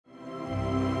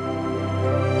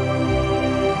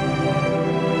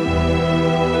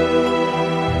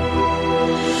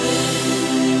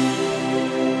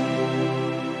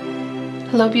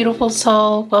Hello, beautiful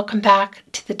soul. Welcome back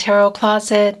to the Tarot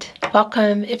Closet.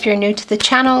 Welcome if you're new to the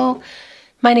channel.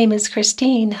 My name is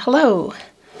Christine. Hello.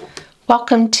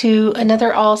 Welcome to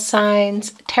another All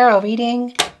Signs Tarot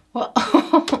reading. Well,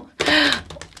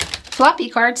 floppy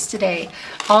cards today.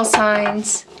 All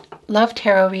Signs Love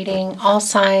Tarot reading. All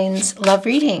Signs Love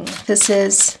reading. This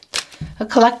is a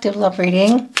collective love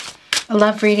reading. A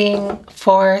love reading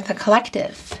for the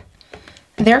collective.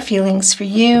 Their feelings for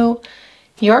you.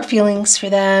 Your feelings for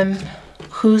them,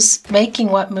 who's making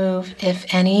what move, if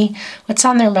any, what's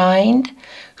on their mind,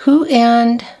 who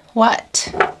and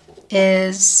what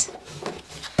is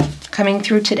coming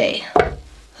through today.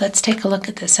 Let's take a look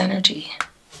at this energy.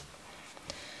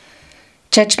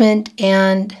 Judgment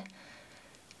and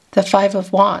the Five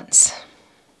of Wands.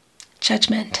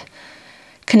 Judgment.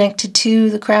 Connected to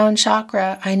the crown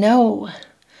chakra. I know.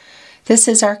 This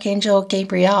is Archangel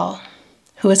Gabriel,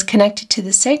 who is connected to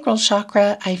the sacral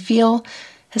chakra, I feel,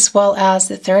 as well as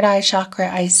the third eye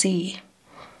chakra, I see.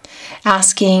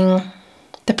 Asking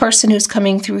the person who's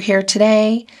coming through here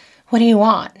today, what do you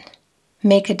want?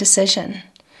 Make a decision.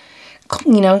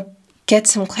 You know, get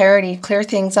some clarity, clear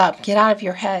things up, get out of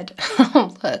your head.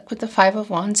 Look, with the Five of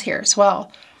Wands here as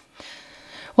well.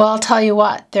 Well, I'll tell you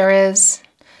what, there is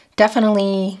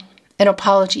definitely an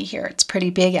apology here. It's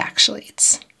pretty big, actually.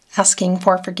 It's asking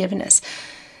for forgiveness.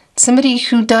 Somebody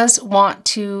who does want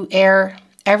to air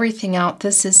everything out.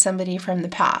 This is somebody from the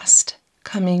past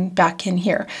coming back in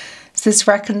here. Is this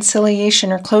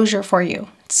reconciliation or closure for you?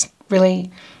 It's really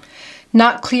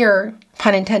not clear,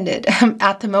 pun intended,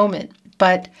 at the moment,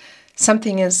 but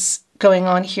something is going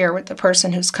on here with the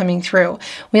person who's coming through.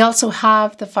 We also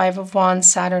have the Five of Wands,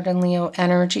 Saturn and Leo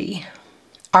energy.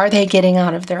 Are they getting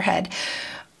out of their head?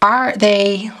 Are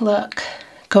they, look,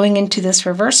 going into this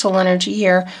reversal energy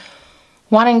here,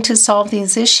 wanting to solve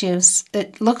these issues?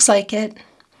 It looks like it.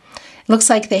 It looks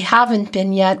like they haven't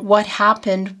been yet. What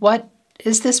happened? What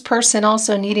is this person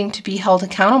also needing to be held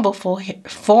accountable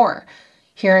for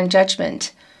here in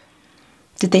Judgment?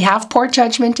 Did they have poor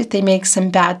judgment? Did they make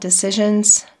some bad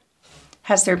decisions?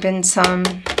 Has there been some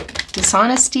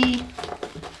dishonesty?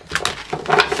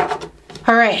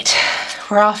 All right,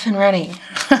 we're off and running.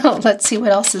 Let's see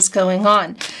what else is going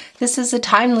on. This is a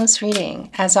timeless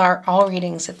reading, as are all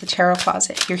readings at the Tarot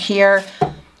Closet. You're here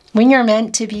when you're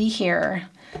meant to be here.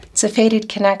 It's a fated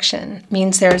connection. It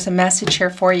means there's a message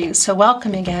here for you. So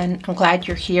welcome again. I'm glad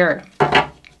you're here.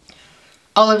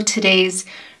 All of today's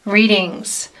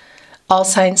readings, All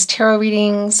Signs Tarot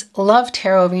readings, Love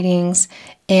Tarot readings,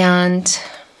 and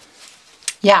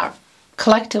yeah,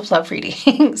 collective love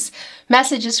readings.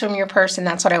 Messages from your person,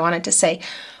 that's what I wanted to say,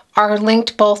 are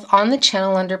linked both on the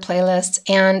channel under playlists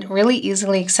and really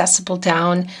easily accessible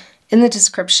down in the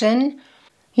description.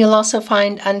 You'll also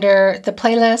find under the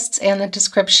playlists and the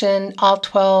description all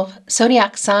 12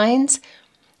 zodiac signs.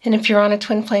 And if you're on a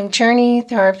twin flame journey,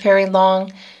 there are very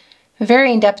long,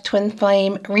 very in-depth twin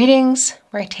flame readings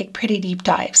where I take pretty deep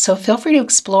dives. So feel free to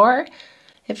explore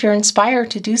if you're inspired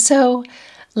to do so.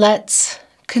 Let's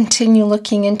continue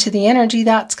looking into the energy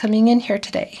that's coming in here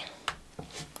today.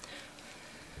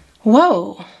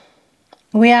 Whoa,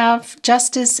 we have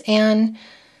Justice and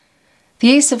the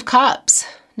Ace of Cups,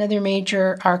 another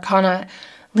major arcana,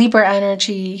 Libra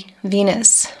energy,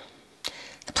 Venus,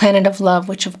 the planet of love,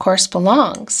 which of course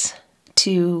belongs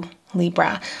to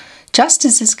Libra.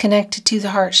 Justice is connected to the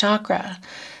heart chakra.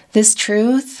 This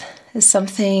truth is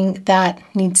something that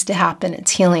needs to happen.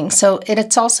 It's healing. So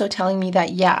it's also telling me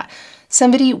that, yeah,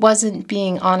 somebody wasn't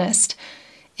being honest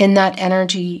in that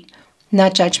energy,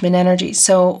 not judgment energy.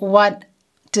 So what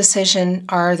decision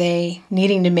are they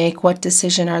needing to make? What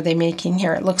decision are they making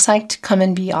here? It looks like to come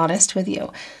and be honest with you.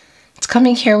 It's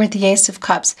coming here with the Ace of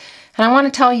Cups. And I want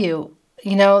to tell you,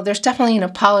 you know, there's definitely an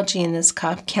apology in this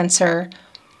cup. Cancer,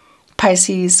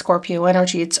 Pisces, Scorpio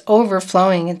energy. It's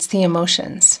overflowing. It's the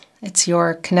emotions. It's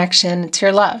your connection. It's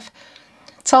your love.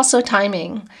 It's also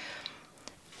timing.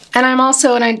 And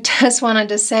I just wanted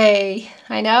to say,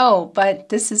 I know, but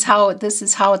this is how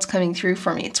it's coming through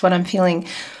for me. It's what I'm feeling,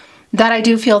 that I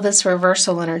do feel this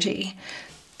reversal energy,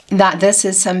 that this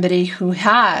is somebody who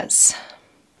has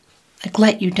like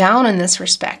let you down in this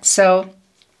respect. So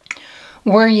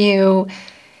were you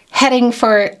heading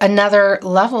for another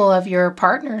level of your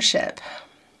partnership?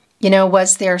 You know,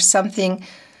 was there something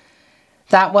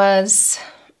that was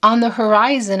on the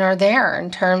horizon or there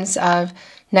in terms of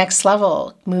next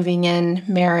level, moving in,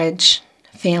 marriage,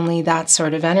 family, that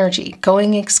sort of energy,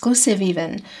 going exclusive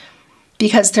even?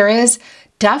 Because there is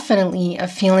definitely a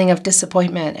feeling of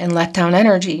disappointment and letdown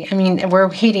energy. I mean, we're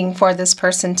waiting for this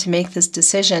person to make this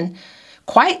decision,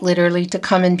 quite literally, to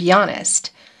come and be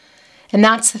honest. And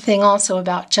that's the thing also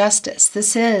about justice.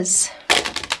 This is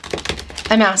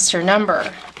a master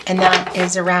number, and that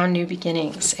is around new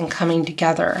beginnings and coming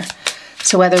together.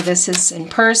 So whether this is in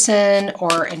person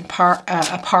or in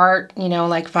apart, you know,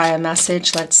 like via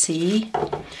message, let's see.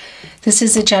 This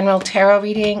is a general tarot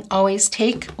reading. Always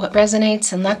take what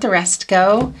resonates and let the rest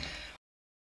go.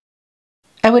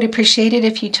 I would appreciate it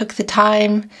if you took the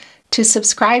time to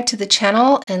subscribe to the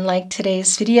channel and like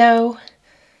today's video.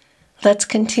 Let's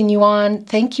continue on.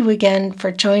 Thank you again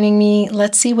for joining me.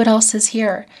 Let's see what else is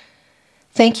here.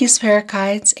 Thank you, spirit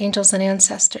guides, angels, and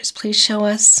ancestors. Please show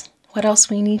us what else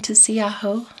we need to see,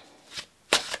 Aho.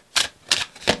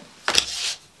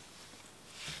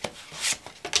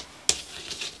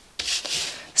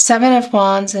 Seven of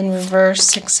Wands in reverse,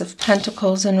 Six of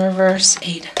Pentacles in reverse,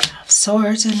 Eight of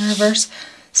Swords in reverse,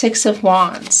 Six of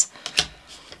Wands,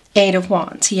 Eight of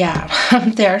Wands. Yeah,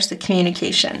 there's the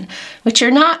communication, which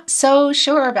you're not so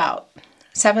sure about.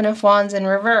 Seven of Wands in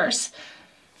reverse.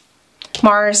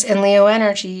 Mars and Leo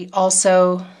energy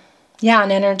also, yeah,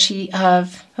 an energy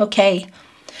of, okay,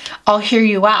 I'll hear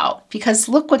you out. Because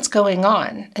look what's going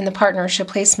on in the partnership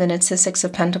placement. It's the Six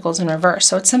of Pentacles in reverse.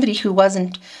 So it's somebody who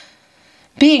wasn't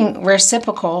being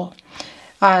reciprocal.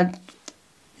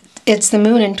 It's the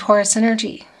moon in Taurus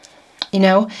energy, you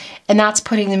know, and that's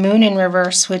putting the moon in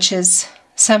reverse, which is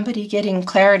somebody getting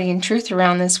clarity and truth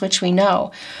around this, which we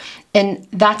know. And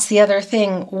that's the other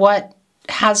thing. What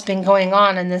has been going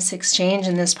on in this exchange,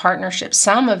 in this partnership,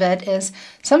 some of it is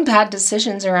some bad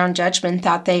decisions around judgment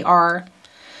that they are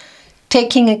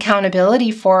taking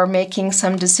accountability for, making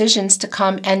some decisions to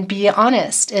come and be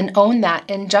honest and own that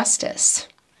injustice.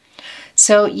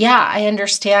 So yeah, I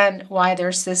understand why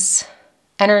there's this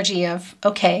energy of,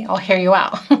 okay, I'll hear you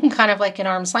out, kind of like an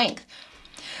arm's length.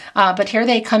 But here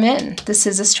they come in. This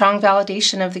is a strong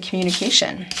validation of the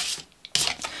communication.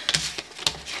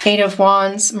 Eight of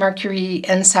Wands, Mercury,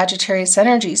 and Sagittarius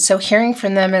energy. So hearing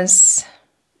from them is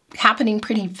happening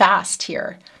pretty fast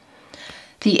here.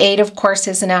 The 8, of course,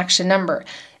 is an action number.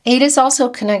 8 is also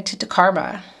connected to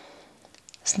karma.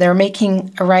 So they're making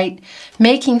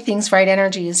things right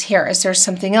energy is here. Is there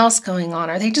something else going on?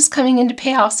 Are they just coming in to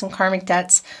pay off some karmic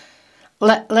debts?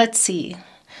 Let's see.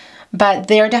 But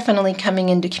they're definitely coming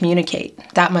in to communicate.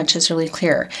 That much is really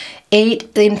clear.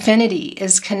 8, the infinity,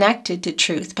 is connected to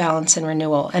truth, balance, and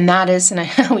renewal. And that is,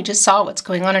 and we just saw what's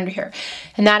going on under here.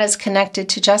 And that is connected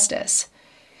to justice.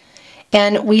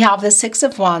 And we have the Six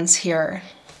of Wands here.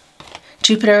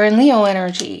 Jupiter and Leo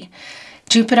energy.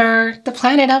 Jupiter, the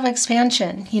planet of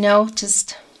expansion, you know,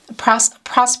 just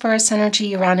prosperous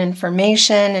energy around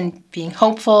information and being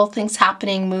hopeful, things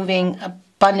happening, moving,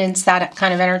 abundance, that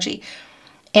kind of energy.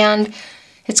 And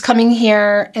it's coming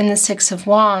here in the Six of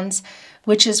Wands,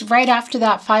 which is right after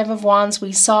that Five of Wands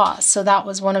we saw. So that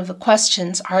was one of the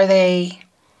questions. Are they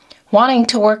wanting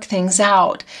to work things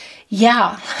out?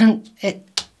 Yeah,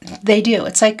 they do.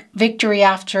 It's like victory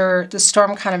after the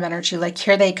storm kind of energy. Like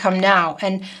here they come now.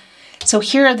 And so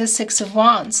here are the Six of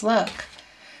Wands. Look,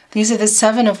 these are the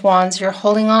Seven of Wands. You're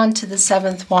holding on to the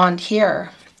seventh wand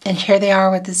here. And here they are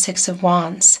with the Six of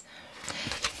Wands.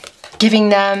 Giving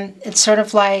them, it's sort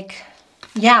of like,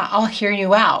 yeah, I'll hear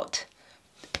you out.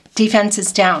 Defense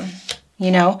is down,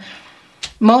 you know.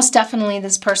 Most definitely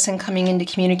this person coming in to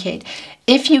communicate.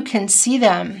 If you can see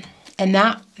them, and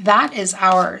that is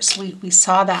ours. We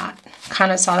saw that,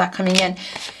 kind of saw that coming in.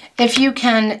 If you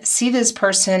can see this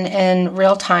person in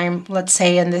real time, let's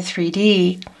say in the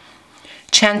 3D,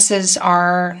 chances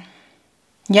are,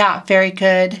 yeah, very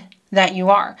good that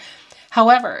you are.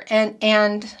 However,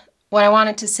 and what I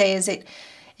wanted to say is it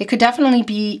could definitely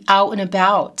be out and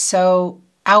about. So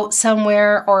out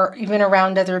somewhere or even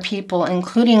around other people,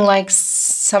 including like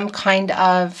some kind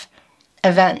of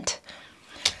event.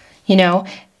 You know,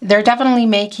 they're definitely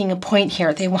making a point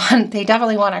here. They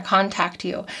definitely want to contact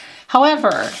you.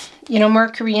 However, you know,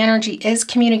 Mercury energy is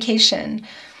communication.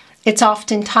 It's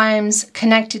oftentimes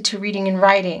connected to reading and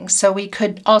writing. So we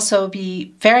could also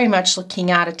be very much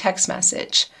looking at a text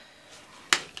message.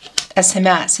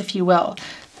 SMS, if you will,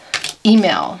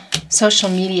 email, social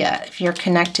media, if you're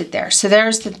connected there. So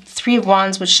there's the Three of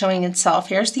Wands was showing itself.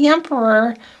 Here's the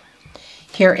Emperor.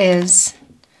 Here is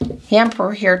the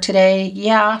Emperor here today.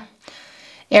 Yeah,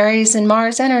 Aries and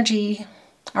Mars energy,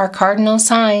 our cardinal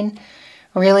sign,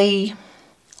 really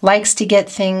likes to get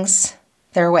things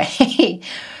their way.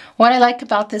 What I like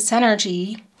about this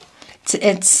energy,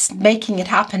 it's making it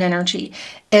happen energy,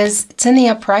 is it's in the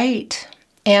upright.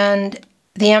 And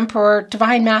the Emperor,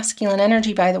 divine masculine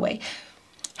energy, by the way,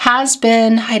 has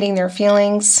been hiding their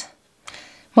feelings.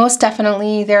 Most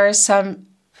definitely there is some,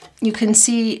 you can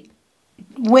see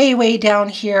way, way down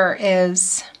here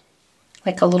is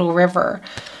like a little river.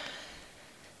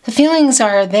 The feelings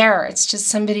are there. It's just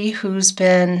somebody who's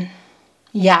been,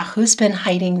 who's been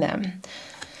hiding them.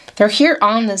 They're here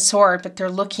on the sword, but they're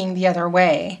looking the other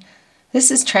way. This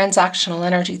is transactional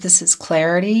energy. This is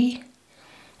clarity.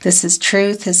 This is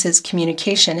truth. This is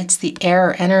communication. It's the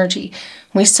air energy.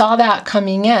 We saw that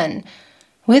coming in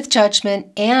with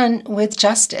judgment and with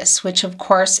justice, which of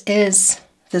course is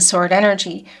the sword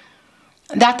energy,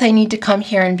 that they need to come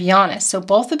here and be honest. So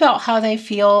both about how they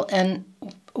feel and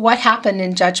what happened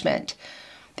in judgment.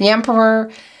 The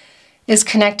Emperor is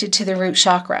connected to the root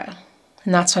chakra,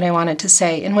 and that's what I wanted to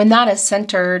say. And when that is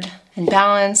centered and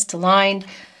balanced, aligned,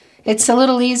 it's a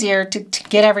little easier to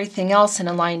get everything else in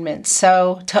alignment.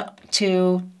 So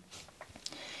to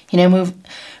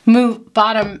move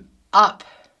bottom up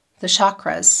the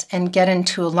chakras and get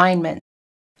into alignment.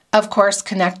 Of course,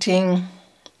 connecting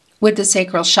with the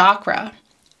sacral chakra,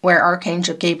 where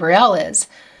Archangel Gabriel is,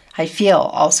 I feel.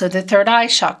 Also the third eye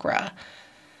chakra,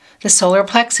 the solar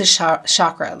plexus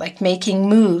chakra, like making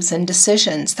moves and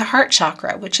decisions. The heart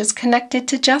chakra, which is connected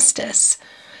to justice,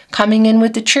 coming in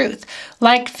with the truth,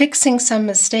 like fixing some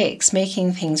mistakes,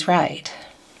 making things right.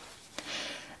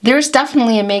 There's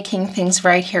definitely a making things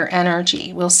right here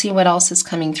energy. We'll see what else is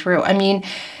coming through. I mean,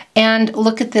 and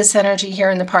look at this energy here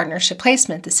in the partnership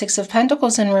placement. The Six of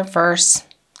Pentacles in reverse,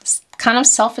 kind of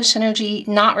selfish energy,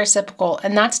 not reciprocal.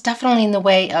 And that's definitely in the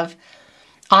way of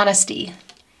honesty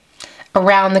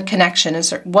around the connection. Is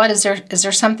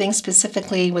there something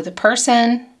specifically with a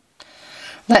person?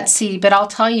 Let's see, but I'll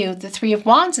tell you, the Three of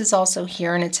Wands is also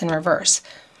here and it's in reverse.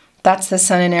 That's the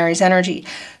Sun and Aries energy.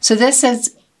 So this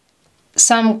is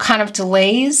some kind of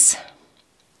delays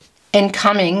in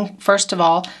coming. First of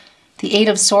all, the Eight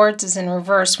of Swords is in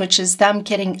reverse, which is them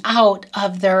getting out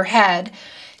of their head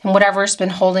and whatever's been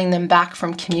holding them back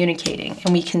from communicating.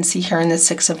 And we can see here in the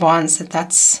Six of Wands that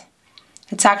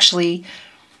it's actually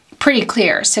pretty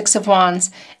clear. Six of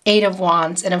Wands, Eight of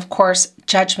Wands, and of course,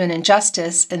 judgment and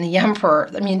justice and the Emperor.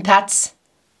 I mean, that's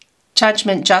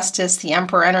judgment, justice, the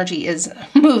Emperor energy is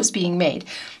moves being made.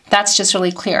 That's just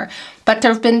really clear. But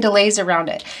there have been delays around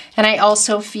it. And I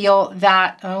also feel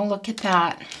that, oh, look at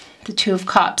that, the Two of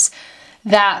Cups,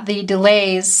 that the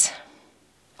delays,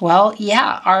 well,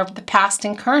 yeah, are the past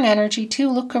and current energy too.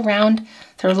 Look around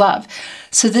their love.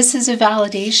 So this is a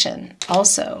validation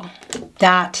also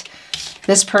that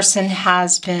this person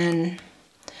has been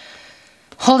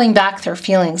holding back their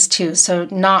feelings too. So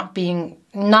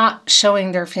not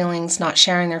showing their feelings, not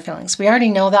sharing their feelings. We already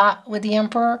know that with the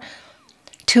Emperor.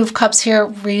 Two of Cups here,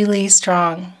 really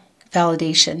strong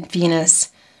validation,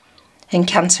 Venus and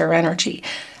Cancer energy.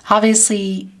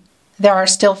 Obviously, there are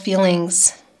still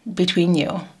feelings between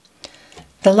you.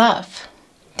 The love,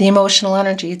 the emotional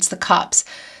energy, it's the Cups.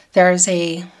 There's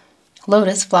a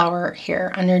lotus flower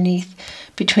here underneath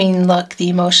between, look, the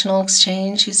emotional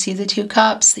exchange. You see the Two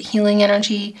Cups, the healing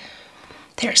energy.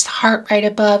 There's the heart right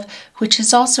above, which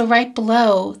is also right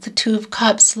below the Two of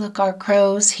Cups. Look, our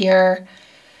crows here,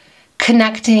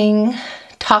 connecting,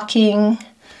 talking,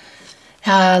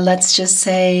 let's just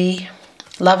say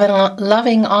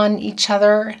loving on each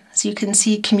other. As you can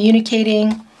see,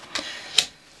 communicating.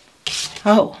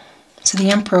 Oh, so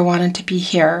the Emperor wanted to be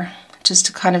here just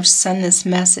to kind of send this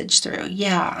message through.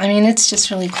 Yeah, I mean, it's just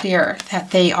really clear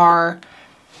that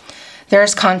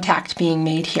there's contact being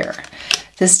made here.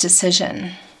 This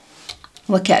decision,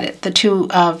 look at it, the Two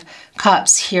of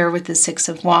Cups here with the Six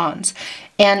of Wands.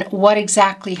 And what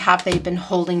exactly have they been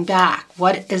holding back?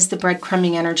 What is the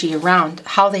breadcrumbing energy around?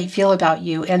 How they feel about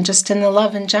you and just in the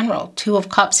love in general. Two of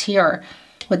Cups here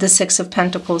with the Six of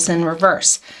Pentacles in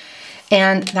reverse.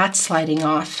 And that's sliding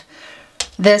off.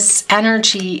 This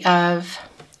energy of,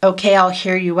 okay, I'll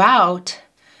hear you out,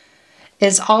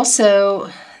 is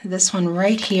also, this one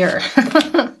right here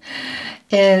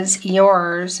is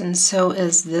yours, and so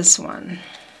is this one.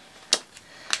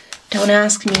 Don't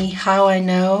ask me how I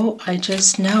know, I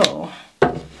just know.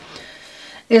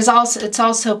 It's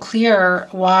also clear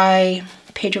why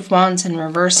Page of Wands in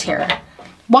reverse here.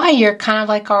 Why you're kind of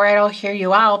like, all right, I'll hear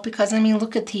you out, because I mean,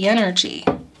 look at the energy.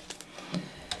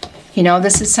 You know,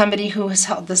 this is somebody who has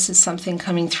held, this is something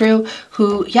coming through,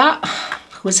 who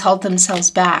has held themselves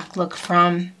back. Look,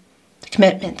 from the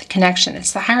commitment, the connection.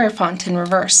 It's the Hierophant in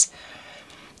reverse.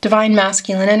 Divine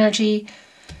masculine energy,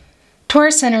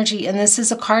 Taurus energy, and this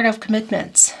is a card of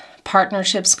commitments,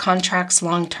 partnerships, contracts,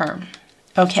 long-term.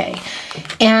 Okay,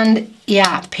 and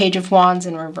yeah, Page of Wands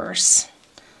in reverse.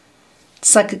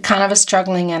 It's like a kind of a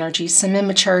struggling energy, some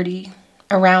immaturity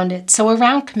around it. So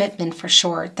around commitment for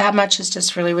sure. That much is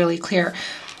just really, really clear.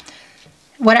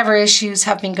 Whatever issues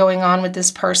have been going on with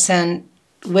this person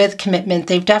with commitment,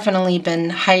 they've definitely been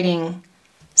hiding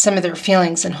some of their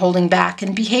feelings and holding back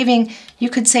and behaving, you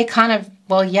could say kind of,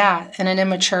 well, yeah, in an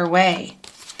immature way.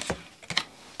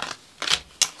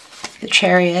 The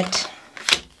Chariot.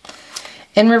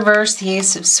 In reverse, the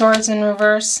Ace of Swords in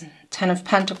reverse, Ten of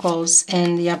Pentacles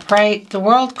in the upright, the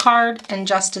World card, and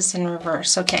Justice in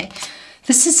reverse. Okay,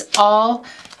 this is all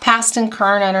past and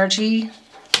current energy.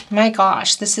 My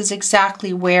gosh, this is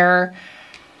exactly where,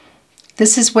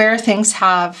 this is where things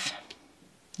have,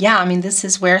 yeah, I mean, this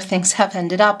is where things have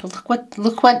ended up.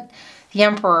 Look what the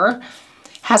Emperor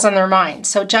has on their mind.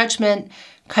 So Judgment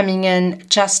coming in,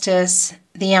 Justice,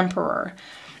 the Emperor,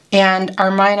 and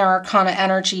our minor arcana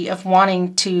energy of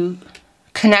wanting to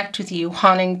connect with you,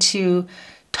 wanting to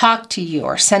talk to you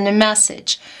or send a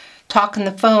message, talk on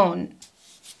the phone,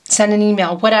 send an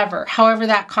email, whatever, however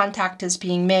that contact is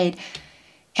being made.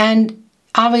 And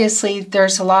obviously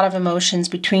there's a lot of emotions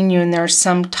between you, and there's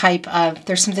some type of,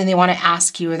 there's something they want to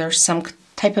ask you, or there's some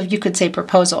type of, you could say,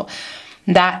 proposal.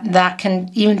 That can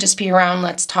even just be around,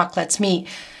 let's talk, let's meet.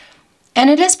 And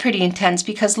it is pretty intense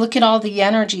because look at all the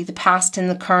energy, the past and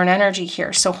the current energy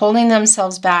here. So holding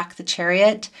themselves back, the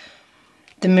Chariot,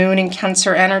 the Moon and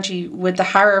Cancer energy with the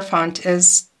Hierophant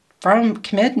is from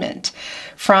commitment,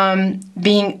 from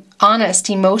being honest,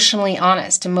 emotionally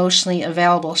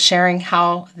available, sharing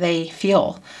how they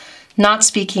feel. Not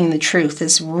speaking the truth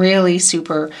is really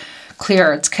super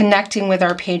clear. It's connecting with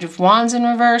our Page of Wands in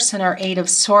reverse and our Eight of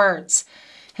Swords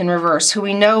in reverse, who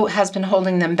we know has been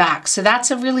holding them back. So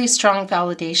that's a really strong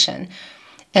validation.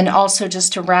 And also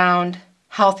just around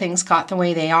how things got the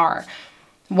way they are.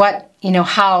 What, you know,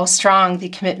 how strong the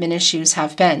commitment issues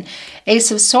have been.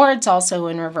 Ace of Swords also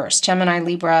in reverse, Gemini,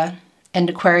 Libra, and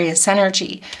Aquarius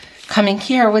energy. Coming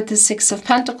here with the Six of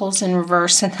Pentacles in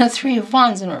reverse and the Three of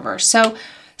Wands in reverse. So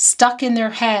stuck in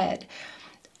their head,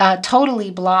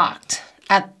 totally blocked.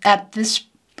 At this,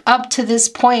 up to this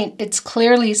point, it's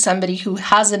clearly somebody who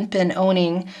hasn't been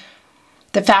owning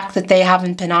the fact that they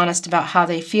haven't been honest about how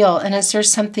they feel. And is there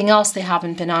something else they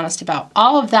haven't been honest about?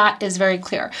 All of that is very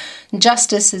clear.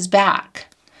 Justice is back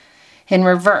in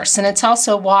reverse. And it's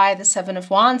also why the Seven of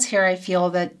Wands here, I feel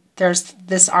that there's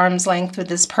this arm's length with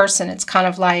this person. It's kind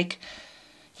of like,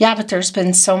 yeah, but there's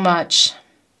been so much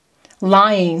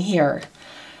lying here,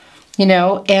 you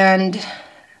know, and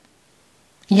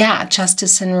yeah,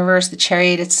 Justice in reverse, the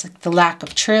Chariot, it's like the lack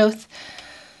of truth.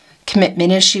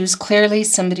 Commitment issues, clearly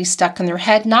somebody stuck in their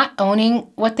head, not owning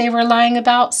what they were lying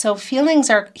about. So feelings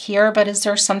are here, but is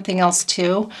there something else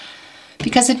too?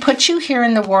 Because it puts you here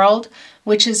in the World,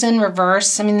 which is in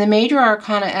reverse. I mean, the major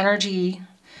arcana energy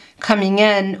coming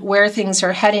in, where things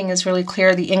are heading is really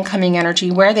clear. The incoming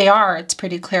energy, where they are, it's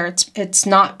pretty clear. It's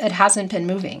not, it hasn't been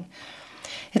moving.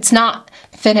 It's not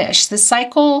finished. The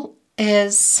cycle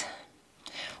is,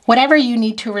 whatever you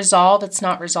need to resolve, it's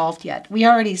not resolved yet. We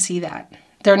already see that.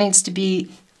 There needs to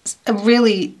be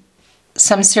really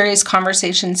some serious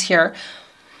conversations here.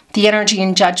 The energy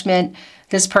and Judgment,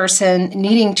 this person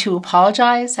needing to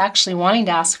apologize, actually wanting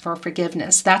to ask for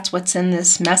forgiveness. That's what's in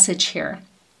this message here.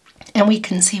 And we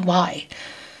can see why.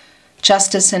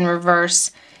 Justice in reverse,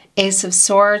 Ace of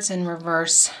Swords in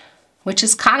reverse, which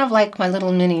is kind of like my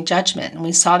little mini Judgment. And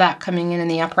we saw that coming in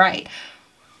the upright.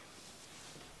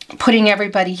 Putting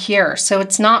everybody here. So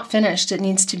it's not finished. It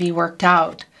needs to be worked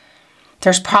out.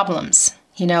 There's problems,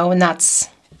 you know, and that's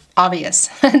obvious.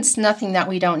 It's nothing that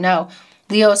we don't know.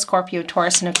 Leo, Scorpio,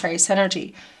 Taurus, and Aquarius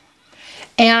energy.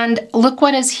 And look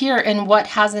what is here and what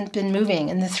hasn't been moving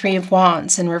in the Three of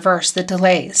Wands in reverse, the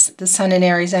delays, the Sun and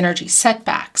Aries energy,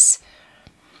 setbacks.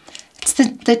 It's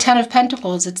the Ten of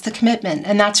Pentacles, it's the commitment,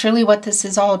 and that's really what this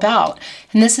is all about.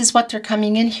 And this is what they're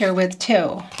coming in here with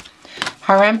too.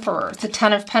 Our Emperor, the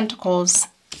Ten of Pentacles,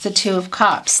 the Two of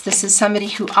Cups. This is somebody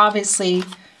who obviously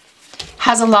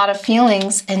has a lot of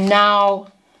feelings and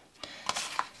now,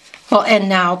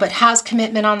 well, but has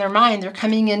commitment on their mind. They're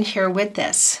coming in here with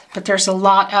this, but there's a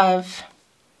lot of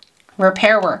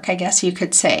repair work, I guess you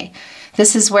could say.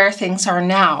 This is where things are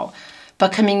now,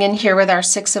 but coming in here with our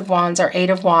Six of Wands, our Eight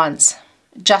of Wands,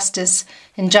 Justice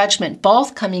and Judgment,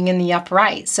 both coming in the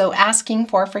upright. So asking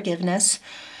for forgiveness,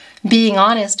 being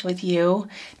honest with you,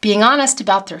 being honest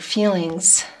about their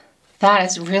feelings, that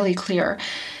is really clear.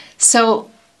 So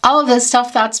all of this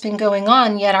stuff that's been going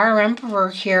on, yet our Emperor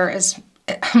here is,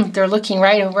 they're looking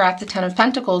right over at the Ten of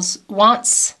Pentacles,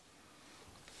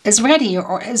 is ready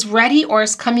or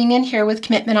is coming in here with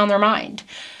commitment on their mind.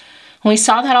 And we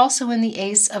saw that also in the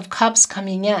Ace of Cups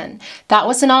coming in. That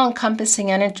was an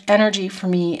all-encompassing energy for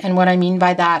me, and what I mean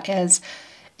by that is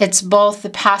it's both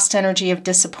the past energy of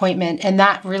disappointment, and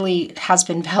that really has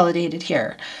been validated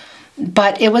here.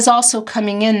 But it was also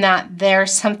coming in that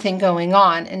there's something going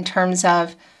on in terms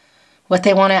of what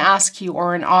they want to ask you,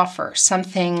 or an offer,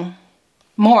 something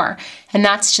more. And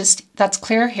that's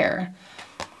clear here.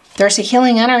 There's a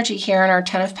healing energy here in our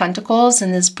Ten of Pentacles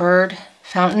in this bird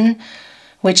fountain,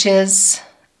 which is,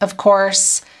 of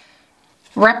course,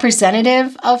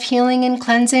 representative of healing and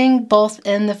cleansing, both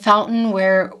in the fountain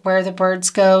where the birds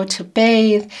go to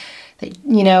bathe.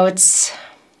 You know, it's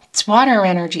water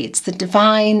energy. It's the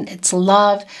divine. It's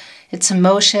love. It's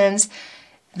emotions.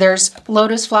 There's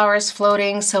lotus flowers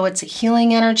floating, so it's a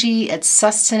healing energy. It's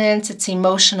sustenance. It's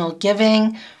emotional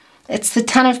giving. It's the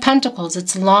Ten of Pentacles.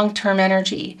 It's long-term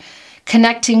energy,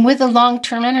 connecting with the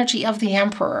long-term energy of the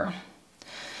Emperor,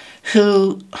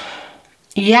 who,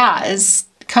 yeah, is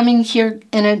coming here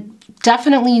in a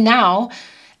definitely now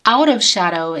out of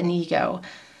shadow and ego.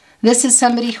 This is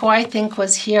somebody who I think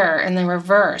was here in the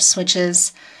reverse, which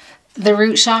is the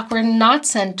root chakra, not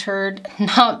centered,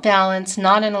 not balanced,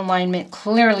 not in alignment,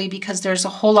 clearly, because there's a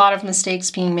whole lot of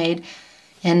mistakes being made.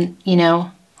 And, you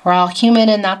know, we're all human,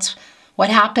 and that's what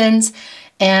happens.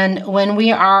 And when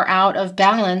we are out of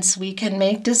balance, we can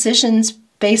make decisions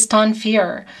based on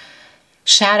fear,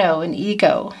 shadow, and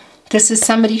ego. This is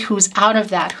somebody who's out of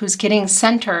that, who's getting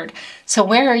centered. So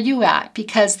where are you at?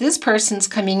 Because this person's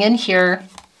coming in here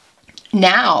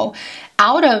now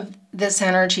out of this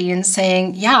energy and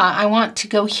saying, yeah, I want to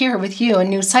go here with you, a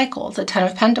new cycle, the Ten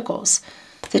of Pentacles,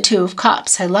 the Two of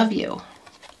Cups, I love you.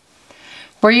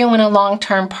 Were you in a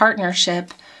long-term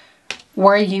partnership?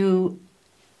 Were you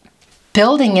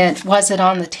building it? Was it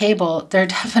on the table? They're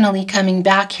definitely coming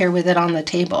back here with it on the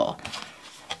table.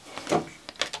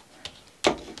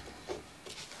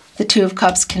 The Two of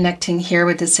Cups connecting here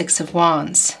with the Six of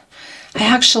Wands.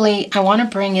 I want to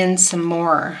bring in some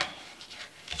more.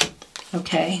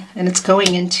 Okay, and it's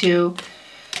going into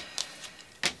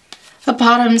a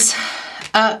bottoms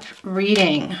up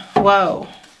reading. Whoa,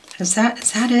 is that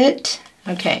it?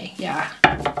 Okay, yeah.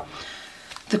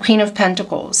 The Queen of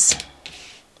Pentacles.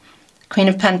 Queen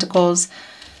of Pentacles,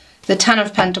 the Ten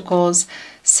of Pentacles.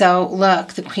 So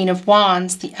look, the Queen of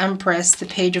Wands, the Empress, the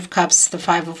Page of Cups, the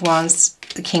Five of Wands,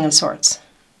 the King of Swords.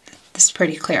 This is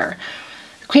pretty clear.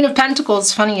 The Queen of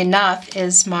Pentacles, funny enough,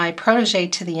 is my protege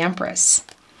to the Empress.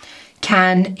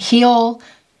 Can heal,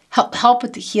 help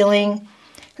with the healing.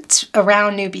 It's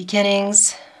around new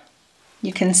beginnings.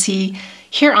 You can see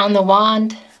here on the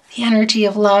wand, the energy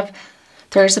of love.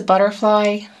 There's a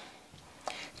butterfly,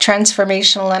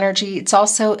 transformational energy. It's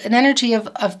also an energy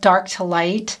of dark to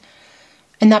light.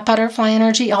 And that butterfly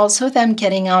energy, also them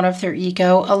getting out of their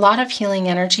ego, a lot of healing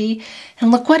energy.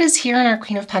 And look what is here in our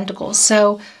Queen of Pentacles.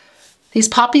 So these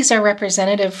poppies are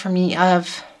representative for me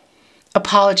of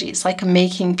apologies, like a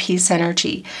making peace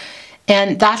energy.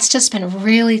 And that's just been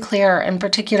really clear, in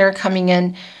particular coming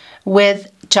in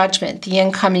with judgment, the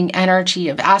incoming energy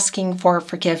of asking for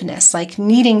forgiveness, like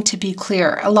needing to be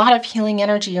clear. A lot of healing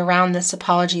energy around this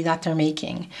apology that they're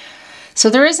making. So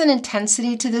there is an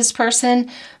intensity to this person,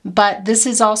 but this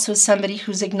is also somebody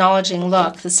who's acknowledging,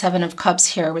 look, the Seven of Cups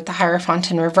here with the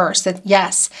Hierophant in reverse, that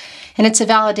yes, and it's a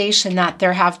validation that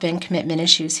there have been commitment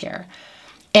issues here.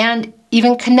 And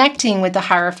even connecting with the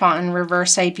Hierophant in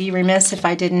reverse, I'd be remiss if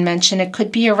I didn't mention it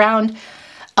could be around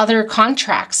other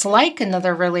contracts, like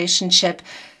another relationship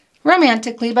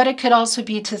romantically, but it could also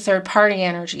be to third-party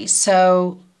energy.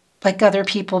 So like other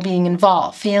people being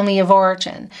involved, family of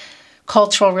origin,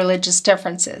 cultural, religious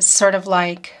differences, sort of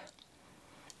like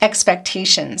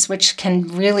expectations, which can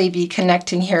really be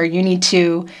connecting here. You need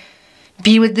to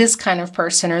be with this kind of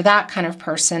person or that kind of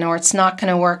person, or it's not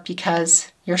going to work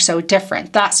because you're so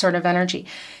different, that sort of energy.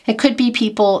 It could be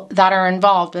people that are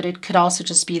involved, but it could also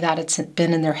just be that it's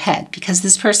been in their head, because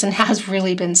this person has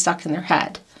really been stuck in their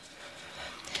head.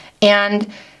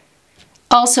 And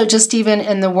also, just even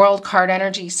in the World card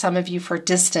energy, some of you for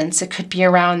distance, it could be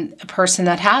around a person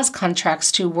that has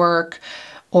contracts to work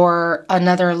or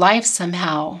another life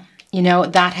somehow, you know,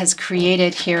 that has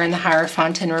created here in the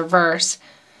Hierophant in reverse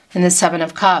and the Seven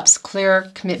of Cups,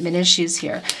 clear commitment issues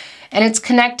here. And it's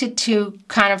connected to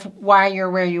kind of why you're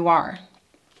where you are.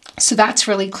 So that's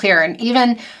really clear. And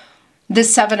even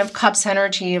this Seven of Cups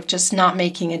energy of just not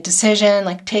making a decision,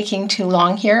 like taking too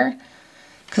long here,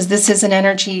 because this is an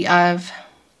energy of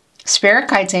spirit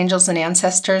guides, angels, and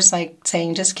ancestors, like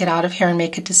saying, just get out of here and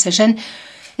make a decision.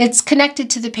 It's connected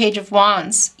to the Page of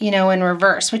Wands, you know, in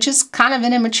reverse, which is kind of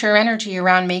an immature energy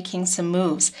around making some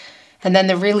moves. And then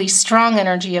the really strong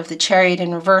energy of the Chariot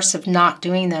in reverse of not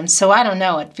doing them. So I don't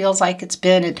know, it feels like it's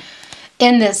been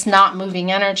in this not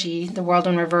moving energy, the World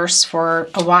in reverse, for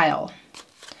a while.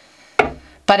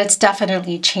 But it's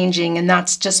definitely changing, and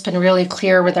that's just been really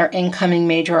clear with our incoming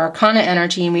major arcana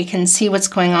energy, and we can see what's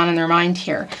going on in their mind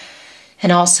here.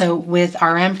 and also with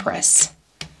our Empress,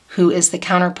 who is the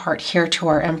counterpart here to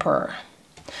our Emperor.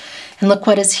 And look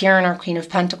what is here in our Queen of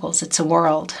Pentacles. It's a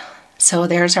world. So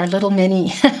there's our little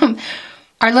mini,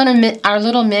 our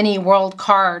little mini world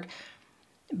card,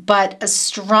 but a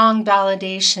strong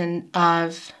validation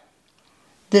of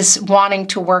this wanting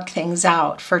to work things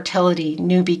out, fertility,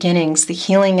 new beginnings, the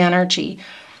healing energy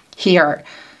here,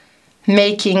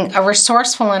 making a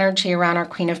resourceful energy around our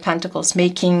Queen of Pentacles,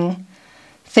 making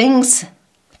things,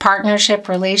 partnership,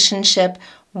 relationship,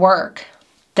 work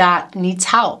that needs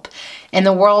help. And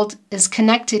the world is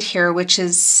connected here, which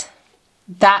is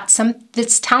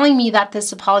it's telling me that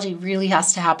this apology really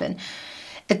has to happen.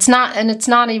 It's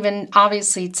not even,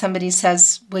 obviously, somebody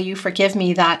says, will you forgive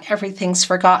me, that everything's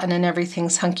forgotten and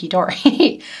everything's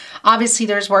hunky-dory. Obviously,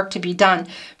 there's work to be done,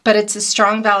 but it's a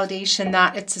strong validation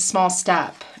that it's a small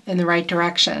step in the right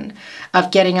direction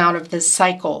of getting out of this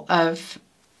cycle of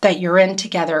that you're in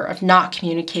together, of not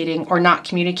communicating or not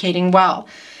communicating well,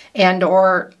 and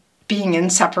or being in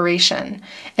separation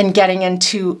and getting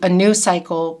into a new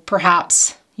cycle,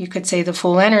 perhaps you could say the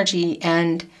Fool energy,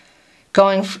 and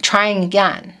trying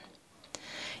again.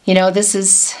 You know, this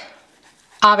is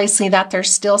obviously that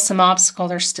there's still some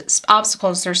there's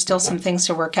still some things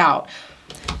to work out.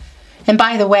 And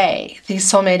by the way, the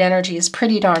soulmate energy is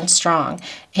pretty darn strong.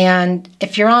 And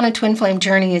if you're on a twin flame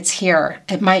journey, it's here.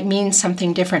 It might mean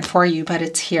something different for you, but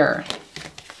it's here.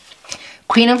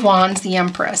 Queen of Wands, the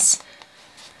Empress,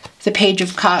 the Page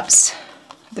of Cups,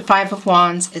 the Five of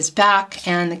Wands is back,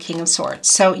 and the King of Swords.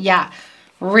 So yeah,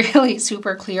 really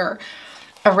super clear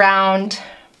around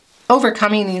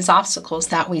overcoming these obstacles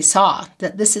that we saw.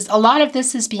 That this is, a lot of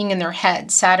this is being in their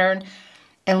head, Saturn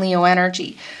and Leo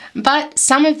energy. But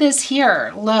some of this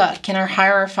here, look, in our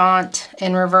Hierophant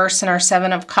in reverse and our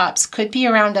Seven of Cups, could be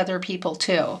around other people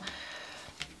too.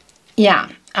 Yeah,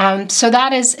 so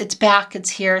that is, it's back,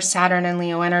 it's here, Saturn and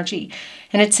Leo energy.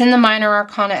 And it's in the Minor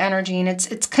Arcana energy, and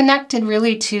it's connected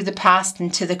really to the past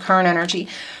and to the current energy.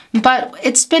 But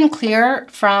it's been clear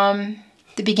from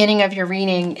the beginning of your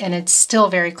reading, and it's still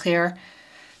very clear,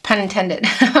 pun intended,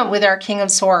 with our King of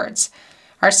Swords,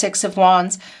 our Six of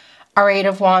Wands, our Eight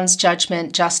of Wands,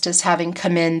 Judgment, Justice having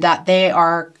come in, that they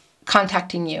are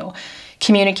contacting you,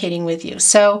 communicating with you.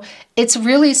 So it's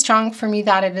really strong for me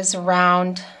that it is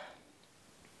around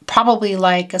probably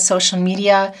like a social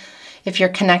media, if you're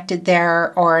connected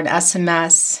there, or an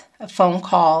SMS, a phone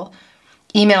call,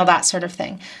 email, that sort of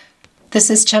thing. This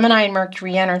is Gemini and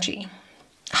Mercury energy.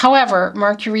 However,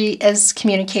 Mercury is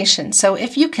communication. So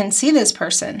if you can see this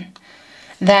person,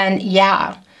 then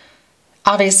yeah,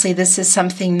 obviously this is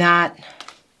something that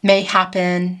may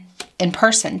happen in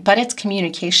person, but it's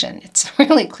communication. It's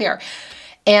really clear.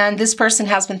 And this person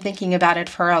has been thinking about it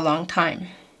for a long time.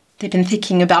 They've been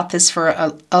thinking about this for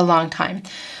a long time.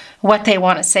 What they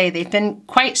want to say. They've been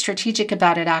quite strategic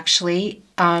about it, actually.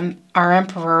 Our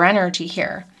Emperor energy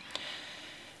here.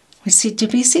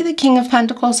 Did we see the King of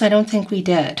Pentacles? I don't think we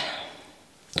did.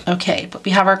 Okay, but we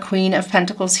have our Queen of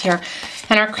Pentacles here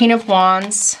and our Queen of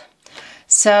Wands.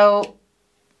 So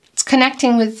it's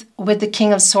connecting with the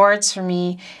King of Swords for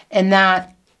me, in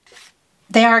that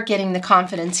they are getting the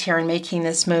confidence here in making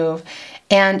this move.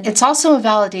 And it's also a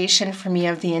validation for me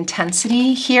of the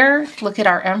intensity here. Look at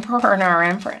our Emperor and our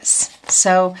Empress.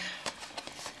 So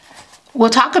we'll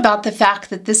talk about the fact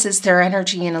that this is their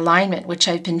energy in alignment, which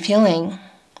I've been feeling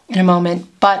in a moment,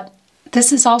 but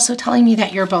this is also telling me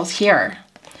that you're both here.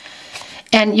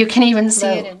 And you can even see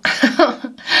it.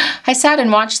 I sat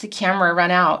and watched the camera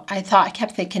run out. I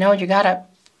kept thinking, oh, you gotta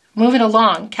move it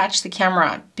along, catch the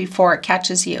camera before it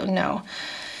catches you. No,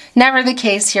 never the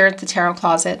case here at the Tarot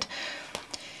Closet.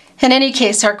 In any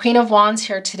case, our Queen of Wands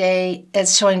here today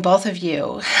is showing both of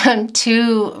you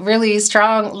two really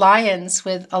strong lions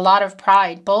with a lot of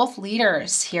pride, both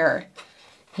leaders here,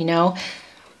 you know.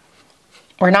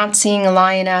 We're not seeing a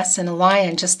lioness and a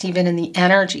lion, just even in the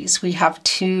energies. We have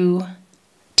two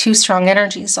strong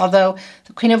energies, although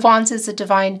the Queen of Wands is a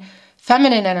divine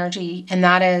feminine energy, and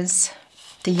that is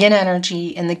the yin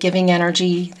energy and the giving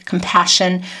energy, the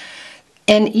compassion.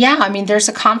 And yeah, I mean, there's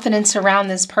a confidence around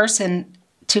this person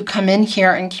to come in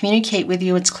here and communicate with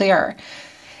you. It's clear.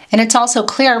 And it's also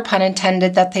clear, pun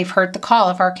intended, that they've heard the call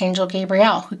of Archangel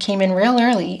Gabriel, who came in real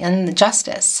early in the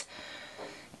Justice.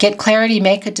 Get clarity,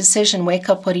 make a decision, wake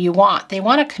up, what do you want? They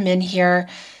want to come in here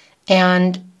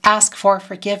and ask for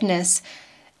forgiveness.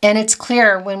 And it's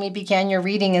clear when we began your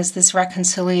reading as this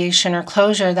reconciliation or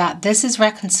closure that this is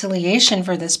reconciliation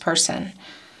for this person.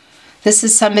 This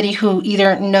is somebody who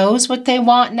either knows what they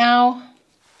want now.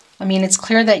 I mean, it's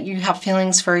clear that you have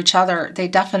feelings for each other. They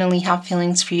definitely have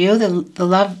feelings for you.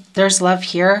 There's love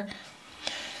here.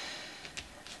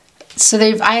 So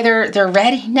they're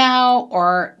ready now,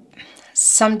 or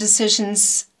some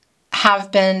decisions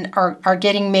have been, are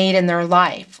getting made in their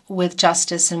life with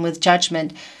justice and with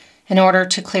judgment in order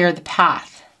to clear the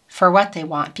path for what they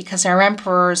want. Because our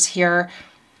Emperor is here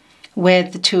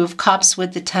with the Two of Cups,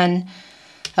 with the Ten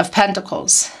of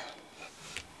Pentacles.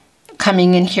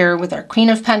 Coming in here with our Queen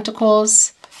of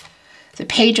Pentacles, the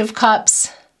Page of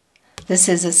Cups. This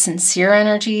is a sincere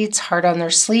energy. It's heart on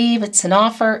their sleeve. It's an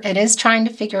offer. It is trying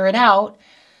to figure it out.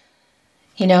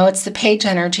 You know, it's the Page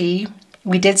energy.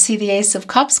 We did see the Ace of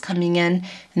Cups coming in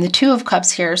and the Two of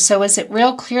Cups here. So is it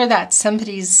real clear that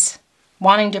somebody's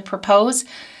wanting to propose?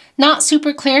 Not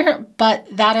super clear, but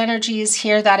that energy is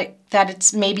here, that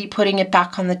it's maybe putting it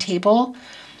back on the table.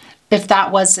 If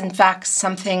that was in fact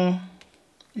something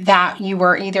that you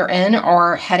were either in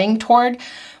or heading toward,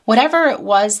 whatever it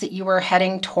was that you were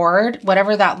heading toward,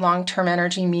 whatever that long-term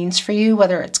energy means for you,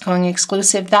 whether it's going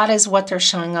exclusive, that is what they're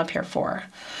showing up here for.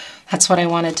 That's what I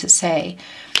wanted to say.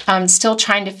 I'm still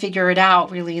trying to figure it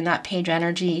out, really, in that Page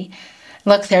energy.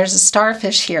 Look, there's a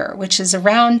starfish here, which is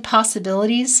around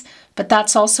possibilities, but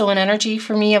that's also an energy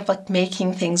for me of like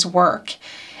making things work.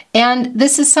 And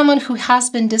this is someone who has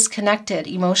been disconnected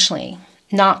emotionally,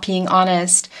 not being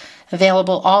honest,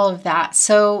 available, all of that.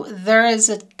 So there is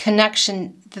a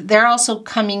connection. They're also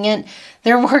coming in,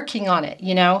 they're working on it,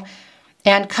 you know,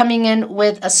 and coming in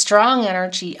with a strong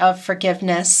energy of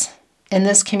forgiveness in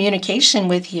this communication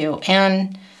with you,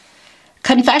 and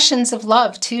confessions of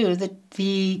love too.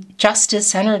 The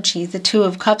justice energy, the Two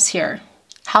of Cups here,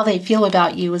 how they feel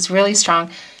about you is really strong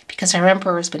because our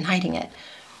Emperor has been hiding it.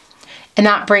 And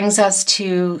that brings us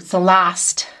to the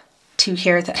last two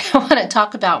here that I want to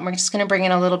talk about. And we're just going to bring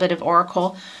in a little bit of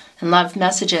oracle and love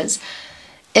messages.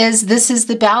 This is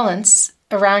the balance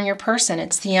around your person.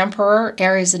 It's the Emperor,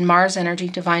 Aries and Mars energy,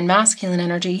 divine masculine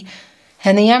energy,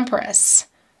 and the Empress,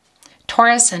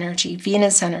 Taurus energy,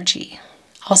 Venus energy,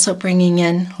 also bringing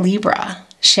in Libra,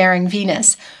 sharing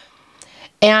Venus.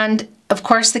 And of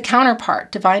course, the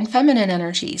counterpart, divine feminine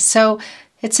energy. So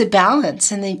it's a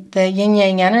balance in the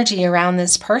yin-yang energy around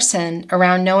this person,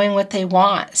 around knowing what they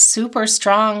want. Super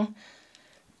strong,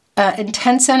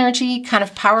 intense energy, kind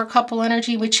of power couple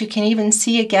energy, which you can even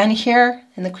see again here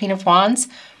in the Queen of Wands.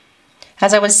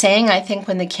 As I was saying, I think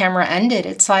when the camera ended,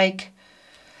 it's like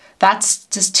that's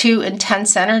just two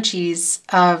intense energies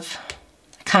of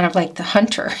kind of like the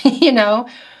hunter, you know,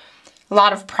 a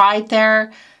lot of pride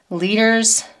there,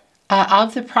 leaders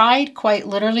of the pride, quite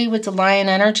literally, with the lion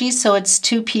energy. So it's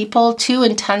two people, two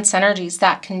intense energies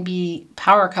that can be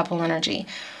power couple energy.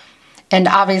 And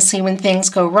obviously when things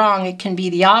go wrong, it can be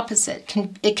the opposite.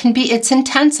 It's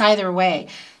intense either way.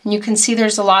 And you can see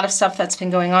there's a lot of stuff that's been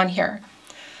going on here.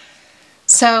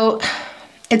 So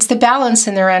it's the balance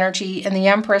in their energy, and the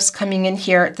Empress coming in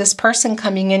here, this person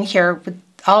coming in here with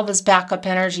all this backup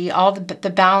energy, all the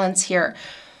balance here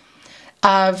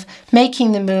of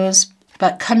making the moves,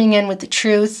 but coming in with the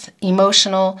truth,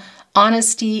 emotional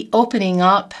honesty, opening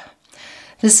up.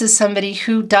 This is somebody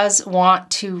who does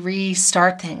want to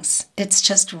restart things. It's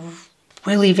just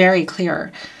really very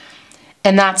clear.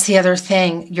 And that's the other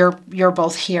thing. You're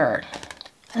both here.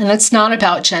 And it's not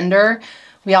about gender.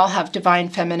 We all have divine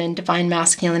feminine, divine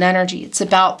masculine energy. It's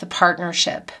about the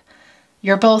partnership.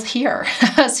 You're both here.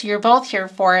 So you're both here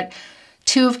for it.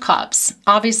 Two of Cups.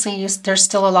 Obviously, there's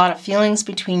still a lot of feelings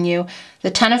between you.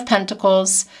 The Ten of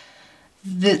Pentacles.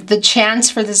 The chance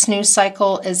for this new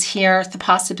cycle is here. The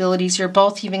possibilities. You're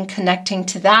both even connecting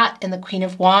to that in the Queen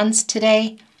of Wands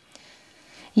today.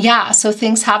 Yeah, so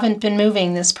things haven't been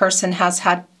moving. This person has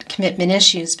had commitment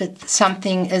issues, but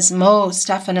something is most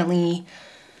definitely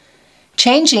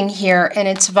changing here, and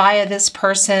it's via this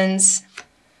person's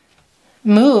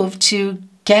move to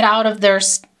get out of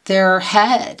their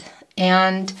head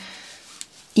and,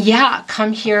 yeah,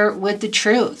 come here with the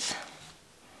truth.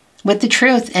 With the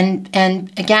truth. And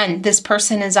again, this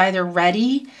person is either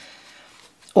ready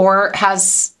or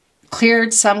has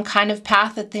cleared some kind of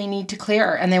path that they need to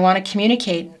clear, and they want to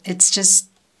communicate. It's just,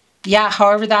 yeah,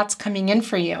 however that's coming in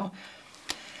for you.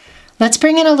 Let's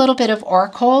bring in a little bit of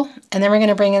oracle, and then we're going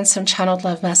to bring in some channeled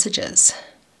love messages.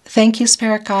 Thank you,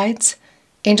 spirit guides,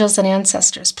 angels, and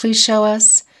ancestors. Please show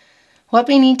us what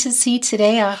we need to see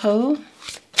today, Aho.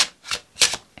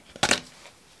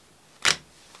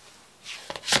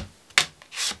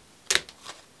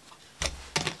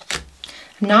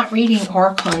 I'm not reading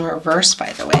oracle in reverse,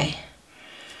 by the way.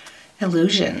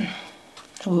 Illusion.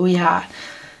 Oh yeah,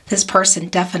 this person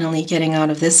definitely getting out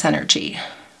of this energy.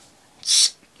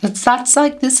 That's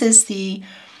like, this is the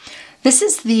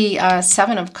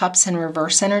Seven of Cups in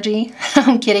reverse energy.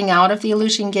 Getting out of the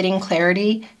illusion, getting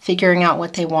clarity, figuring out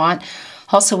what they want.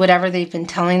 Also, whatever they've been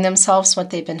telling themselves, what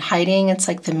they've been hiding. It's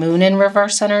like the moon in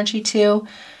reverse energy too.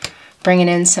 Bringing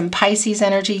in some Pisces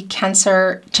energy,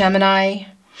 Cancer, Gemini.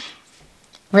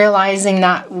 Realizing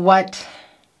that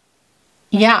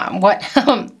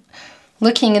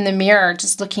looking in the mirror,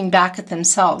 just looking back at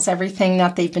themselves, everything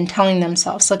that they've been telling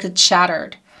themselves. Look, it's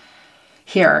shattered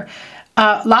here.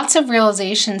 Lots of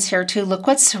realizations here too. Look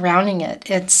what's surrounding it.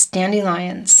 It's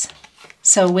dandelions.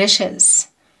 So wishes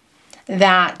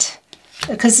that,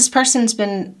 because this person's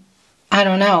been, I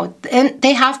don't know, and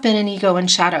they have been in ego and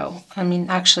shadow. I mean,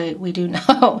 actually, we do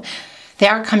know. They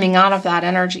are coming out of that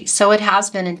energy. So it has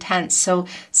been intense. So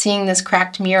seeing this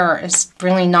cracked mirror is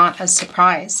really not a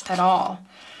surprise at all.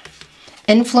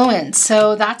 Influence.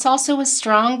 So that's also a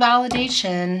strong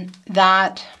validation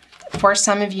that for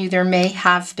some of you, there may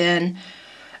have been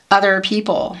other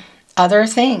people, other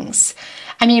things.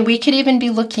 I mean, we could even be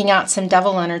looking at some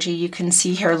devil energy. You can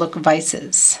see here, look,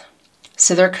 vices.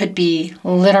 So there could be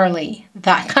literally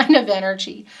that kind of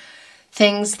energy.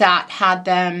 Things that had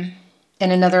them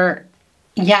in another,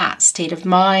 state of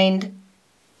mind,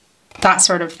 that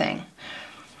sort of thing.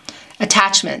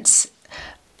 Attachments.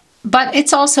 But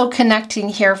it's also connecting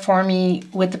here for me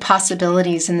with the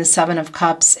possibilities in the Seven of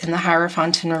Cups and the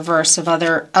Hierophant in reverse of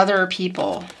other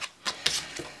people.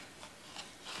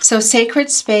 So sacred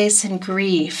space and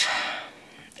grief.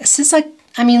 This is like,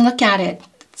 I mean, look at it.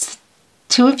 It's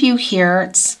two of you here.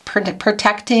 It's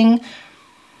protecting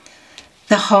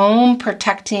the home,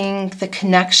 protecting the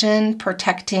connection,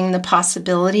 protecting the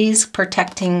possibilities,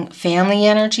 protecting family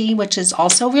energy, which is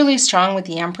also really strong with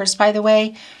the Empress, by the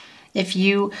way. If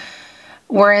you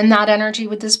were in that energy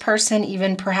with this person,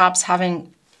 even perhaps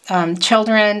having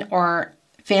children or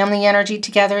family energy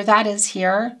together, that is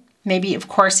here. Maybe, of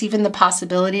course, even the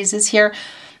possibilities is here.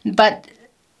 But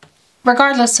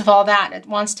regardless of all that, it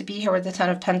wants to be here with the Ten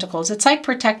of Pentacles. It's like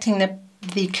protecting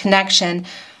the connection,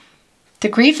 the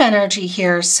grief energy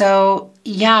here. So,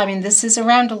 yeah, I mean, this is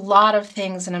around a lot of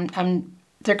things. And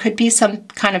there could be some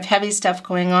kind of heavy stuff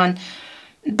going on.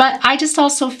 But I just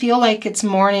also feel like it's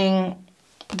mourning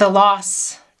the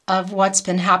loss of what's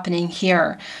been happening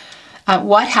here.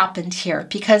 What happened here?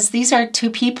 Because these are two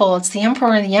people. It's the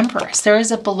Emperor and the Empress. There is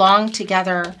a belong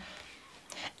together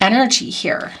energy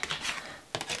here.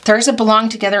 There is a belong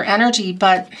together energy,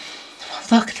 but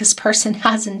look, this person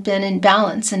hasn't been in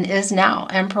balance and is now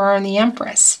Emperor and the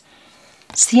Empress.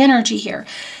 It's the energy here.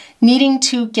 Needing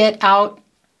to get out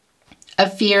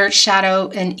of fear, shadow,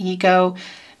 and ego.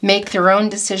 Make their own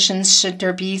decisions should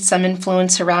there be some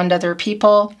influence around other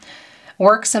people.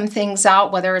 Work some things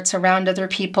out, whether it's around other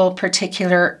people,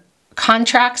 particular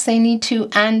contracts they need to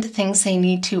end, things they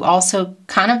need to also,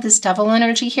 kind of this devil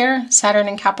energy here, Saturn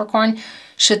and Capricorn.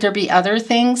 Should there be other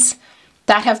things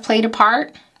that have played a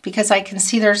part? Because I can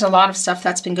see there's a lot of stuff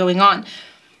that's been going on.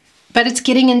 But it's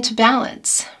getting into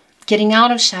balance, getting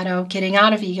out of shadow, getting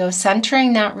out of ego,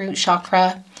 centering that root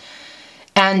chakra,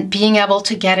 and being able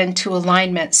to get into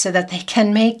alignment so that they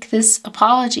can make this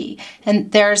apology. And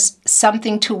there's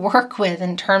something to work with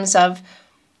in terms of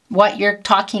what you're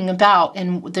talking about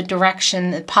and the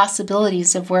direction, the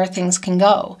possibilities of where things can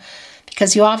go.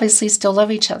 Because you obviously still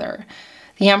love each other.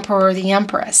 The Emperor, the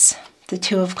Empress, the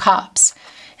Two of Cups.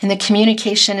 And the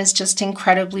communication is just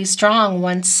incredibly strong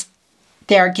once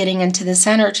they're getting into this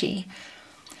energy.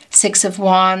 Six of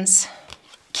Wands,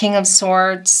 King of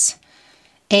Swords,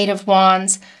 Eight of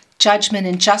Wands, Judgment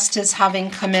and Justice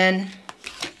having come in.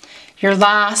 Your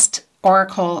last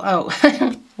oracle.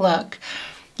 Oh, look.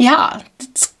 Yeah,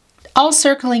 it's all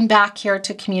circling back here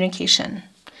to communication,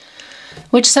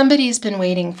 which somebody's been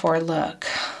waiting for. Look.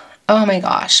 Oh my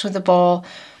gosh, with the bowl.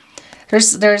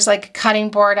 There's like a cutting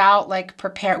board out, like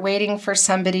waiting for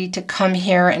somebody to come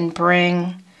here and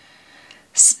bring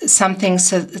something.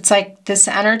 So it's like this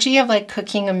energy of like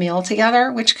cooking a meal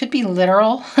together, which could be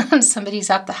literal. Somebody's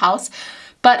at the house,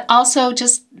 but also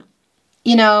just,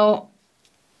 you know,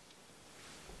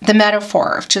 the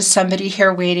metaphor of just somebody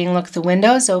here waiting. Look, the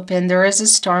window is open. There is a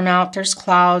storm out. There's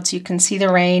clouds. You can see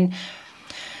the rain,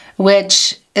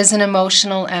 which is an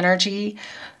emotional energy,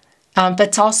 but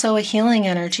it's also a healing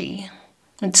energy.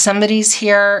 When somebody's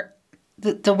here,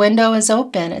 the window is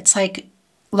open. It's like,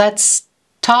 let's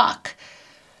talk.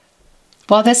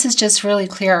 Well, this is just really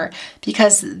clear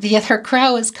because the other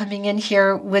crow is coming in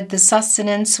here with the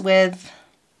sustenance, with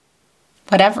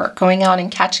whatever, going out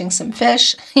and catching some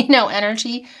fish, you know,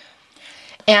 energy,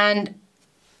 and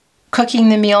cooking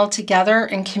the meal together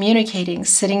and communicating,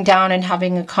 sitting down and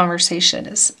having a conversation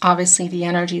is obviously the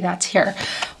energy that's here.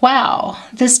 Wow,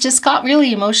 this just got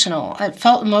really emotional. It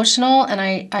felt emotional and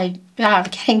I'm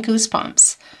getting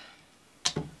goosebumps.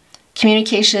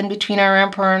 Communication between our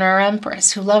Emperor and our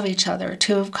Empress who love each other.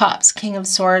 Two of Cups, King of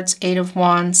Swords, Eight of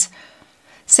Wands,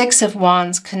 Six of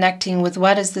Wands, connecting with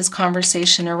what is this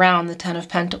conversation around, the Ten of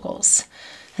Pentacles.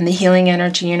 And the healing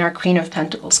energy in our Queen of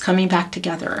Pentacles coming back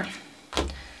together.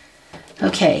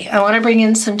 Okay, I want to bring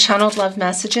in some channeled love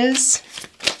messages.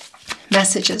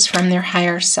 Messages from their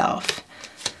higher self.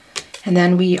 And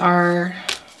then we are,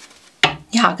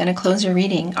 going to close your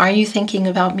reading. Are you thinking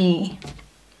about me?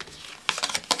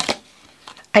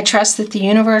 I trust that the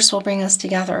universe will bring us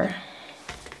together.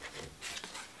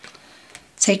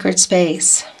 Sacred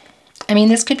space. I mean,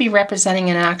 this could be representing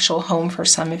an actual home for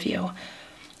some of you.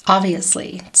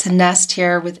 Obviously, it's a nest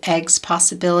here with eggs,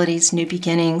 possibilities, new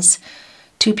beginnings.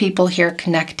 Two people here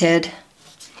connected.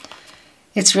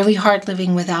 It's really hard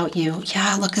living without you.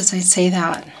 Yeah, look as I say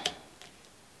that.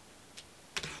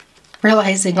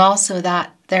 Realizing also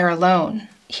that they're alone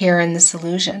here in this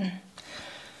illusion.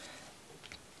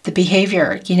 The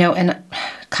behavior, you know, and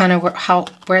kind of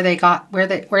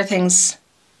where things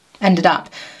ended up.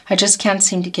 I just can't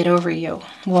seem to get over you.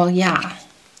 Well, yeah.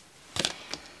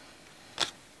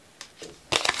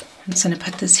 I'm just going to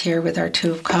put this here with our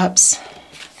Two of Cups.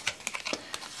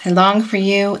 I long for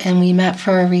you and we met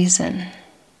for a reason.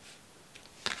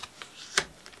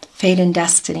 Fate and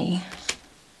destiny.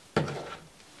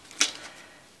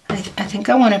 I think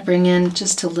I want to bring in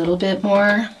just a little bit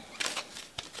more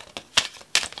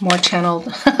channeled,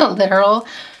 literal,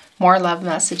 more love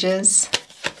messages.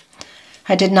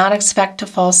 I did not expect to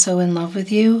fall so in love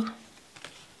with you.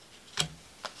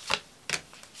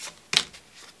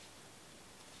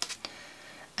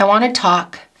 I want to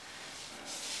talk,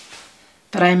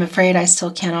 but I'm afraid I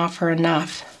still can't offer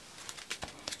enough.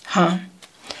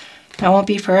 That won't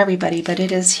be for everybody, but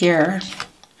it is here.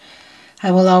 I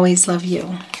will always love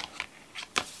you.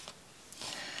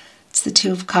 It's the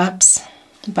Two of Cups,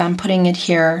 but I'm putting it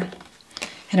here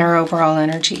in our overall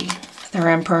energy, our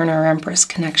Emperor and our Empress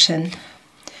connection.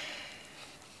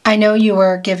 I know you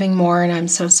are giving more and I'm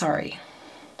so sorry.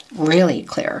 Really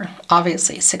clear.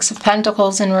 Obviously, Six of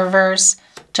Pentacles in reverse,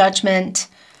 Judgment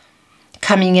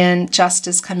coming in,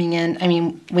 Justice coming in. I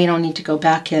mean, we don't need to go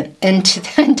back into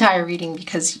the entire reading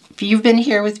because if you've been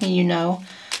here with me, you know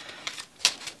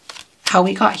how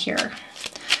we got here.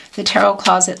 The Tarot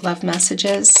Closet love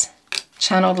messages,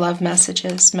 channeled love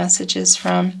messages, messages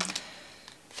from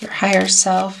your higher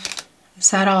self.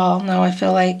 Is that all? No, I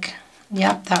feel like,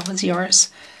 yep, that was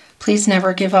yours. Please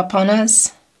never give up on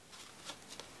us.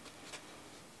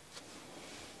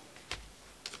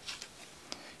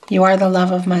 You are the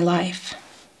love of my life.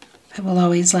 I will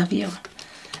always love you.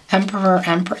 Emperor,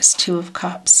 Empress, Two of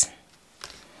Cups.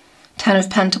 Ten of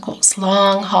Pentacles,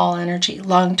 long haul energy,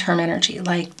 long-term energy,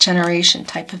 like generation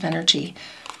type of energy.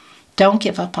 Don't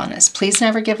give up on us. Please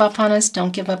never give up on us.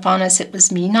 Don't give up on us. It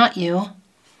was me, not you.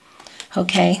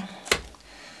 Okay?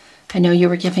 I know you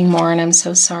were giving more and I'm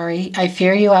so sorry. I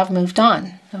fear you have moved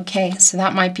on. Okay, so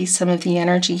that might be some of the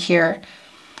energy here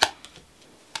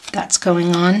that's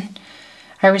going on.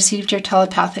 I received your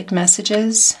telepathic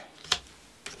messages.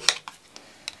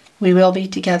 We will be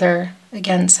together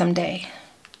again someday.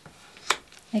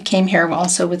 I came here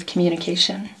also with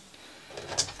communication.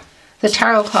 The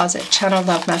Tarot Closet, channel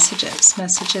love messages.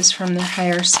 Messages from the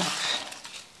higher self.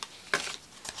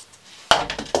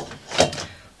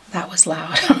 That was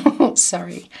loud.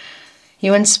 Sorry.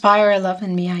 You inspire a love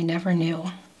in me I never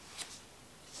knew.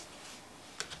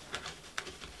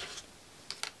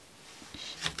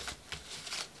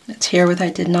 It's here with I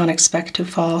did not expect to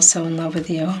fall so in love with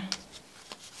you.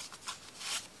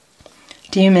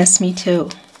 Do you miss me too?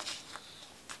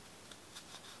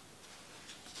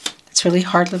 It's really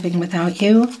hard living without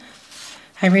you.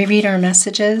 I reread our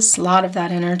messages, a lot of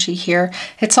that energy here.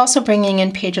 It's also bringing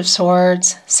in Page of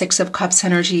Swords, Six of Cups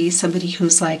energy, somebody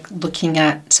who's like looking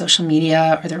at social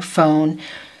media or their phone,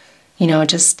 you know,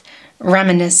 just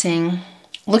reminiscing,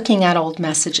 looking at old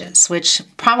messages, which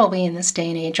probably in this day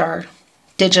and age are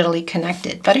digitally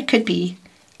connected, but it could be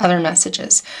other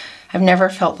messages. I've never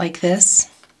felt like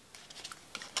this.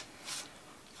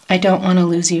 I don't want to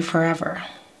lose you forever.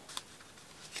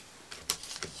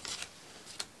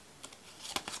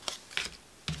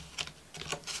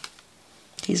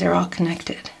 These are all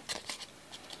connected.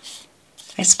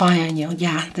 I spy on you.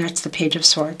 Yeah, that's the Page of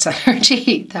Swords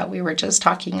energy that we were just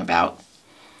talking about.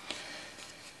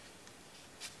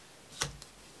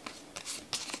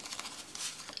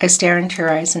 I stare into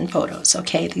your eyes in photos.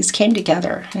 Okay, these came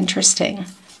together. Interesting.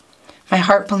 My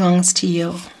heart belongs to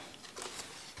you.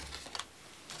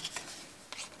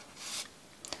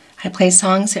 I play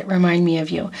songs that remind me of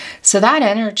you. So that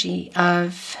energy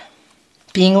of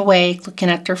being awake, looking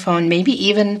at their phone, maybe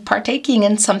even partaking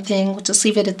in something. We'll just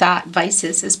leave it at that.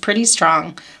 Vices is pretty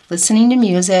strong. Listening to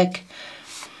music,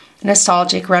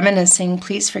 nostalgic, reminiscing.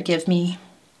 Please forgive me.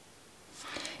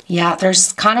 Yeah,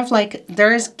 there's kind of like,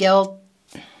 there's guilt,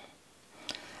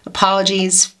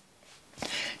 apologies,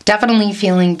 definitely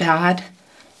feeling bad,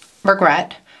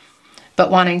 regret,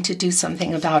 but wanting to do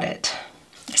something about it.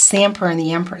 It's the Emperor and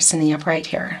the Empress in the upright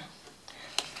here.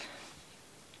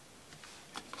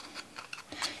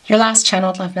 Your last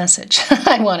channeled love message.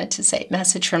 I wanted to say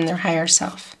message from their higher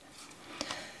self.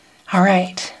 All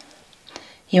right.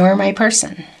 You are my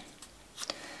person.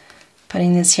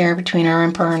 Putting this here between our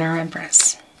Emperor and our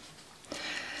Empress.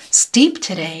 It's deep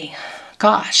today.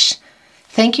 Gosh.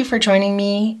 Thank you for joining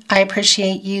me. I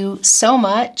appreciate you so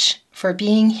much for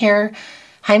being here.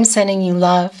 I'm sending you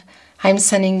love. I'm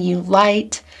sending you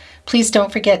light. Please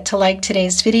don't forget to like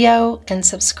today's video and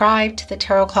subscribe to the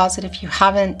Tarot Closet if you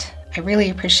haven't. I really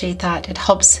appreciate that. It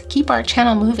helps keep our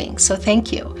channel moving, so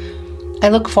thank you. I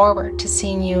look forward to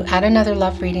seeing you at another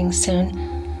love reading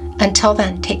soon. Until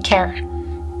then, take care.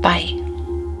 Bye.